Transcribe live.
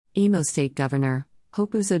Imo State Governor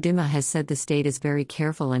Hope Uzodimma has said the state is very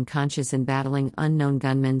careful and conscious in battling unknown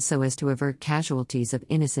gunmen so as to avert casualties of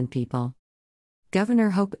innocent people. Governor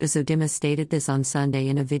Hope Uzodimma stated this on Sunday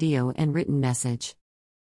in a video and written message.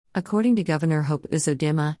 According to Governor Hope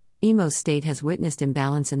Uzodimma, Imo State has witnessed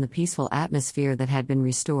imbalance in the peaceful atmosphere that had been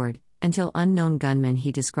restored, until unknown gunmen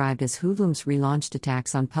he described as hoodlums relaunched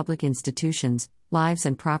attacks on public institutions, lives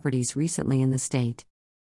and properties recently in the state.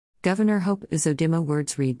 Governor Hope Uzodimma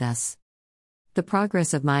words read thus. The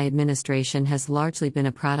progress of my administration has largely been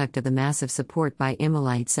a product of the massive support by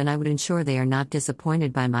Imolites, and I would ensure they are not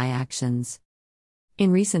disappointed by my actions.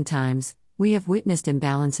 In recent times, we have witnessed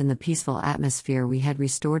imbalance in the peaceful atmosphere we had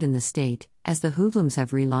restored in the state, as the hoodlums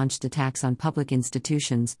have relaunched attacks on public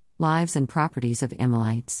institutions, lives and properties of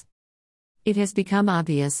Imolites. It has become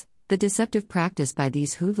obvious, the deceptive practice by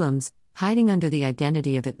these hoodlums, hiding under the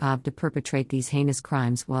identity of IPOB to perpetrate these heinous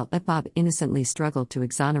crimes while IPOB innocently struggled to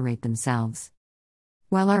exonerate themselves.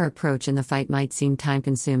 While our approach in the fight might seem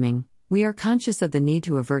time-consuming, we are conscious of the need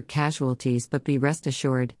to avert casualties, but be rest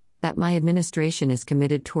assured that my administration is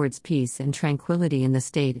committed towards peace and tranquility in the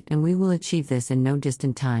state, and we will achieve this in no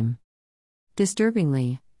distant time.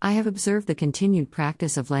 Disturbingly, I have observed the continued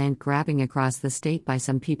practice of land grabbing across the state by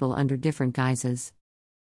some people under different guises.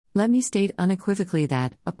 Let me state unequivocally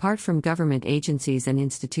that, apart from government agencies and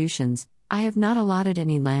institutions, I have not allotted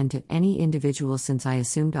any land to any individual since I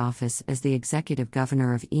assumed office as the executive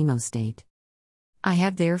governor of Imo State. I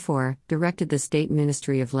have therefore directed the State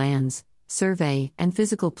Ministry of Lands, Survey, and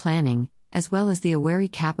Physical Planning, as well as the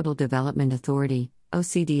Owerri Capital Development Authority,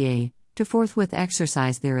 OCDA, to forthwith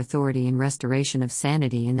exercise their authority in restoration of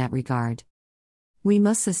sanity in that regard. We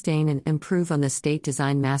must sustain and improve on the state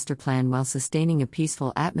design master plan while sustaining a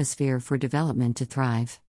peaceful atmosphere for development to thrive.